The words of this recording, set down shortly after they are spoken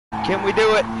Can we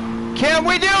do it? Can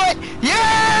we do it?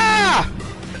 Yeah!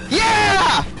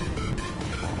 Yeah!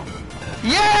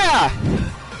 Yeah!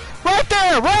 Right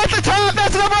there, right at the top,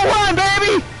 that's #1,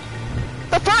 baby!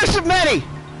 The first of many!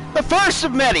 The first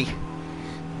of many!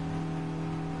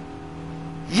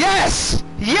 Yes!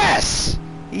 Yes!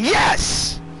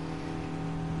 Yes!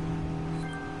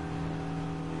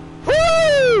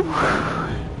 Woo!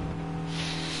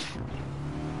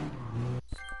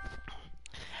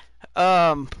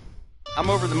 I'm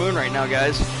over the moon right now,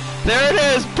 guys. There it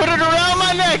is! Put it around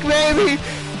my neck, baby!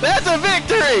 That's a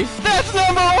victory! That's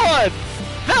 #1!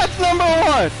 That's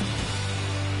 #1!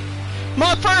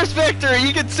 My first victory!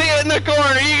 You can see it in the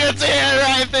corner! You can see it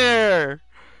right there!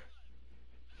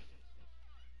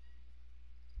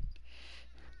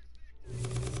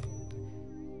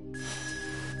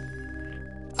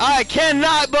 I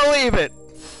cannot believe it!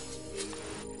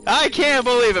 I can't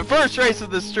believe it! First race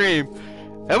of the stream!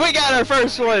 And we got our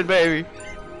first one, baby!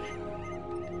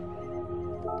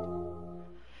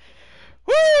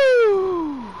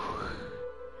 Woo!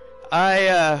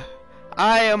 I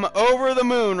am over the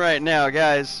moon right now,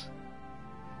 guys.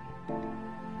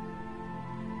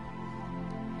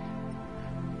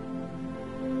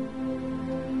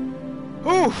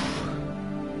 Oof!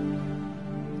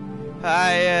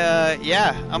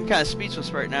 Yeah, I'm kind of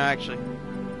speechless right now, actually.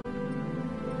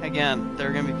 Again, there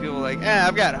are gonna be people like,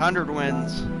 I've got 100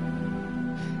 wins.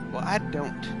 Well, I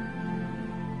don't.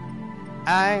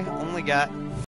 I only got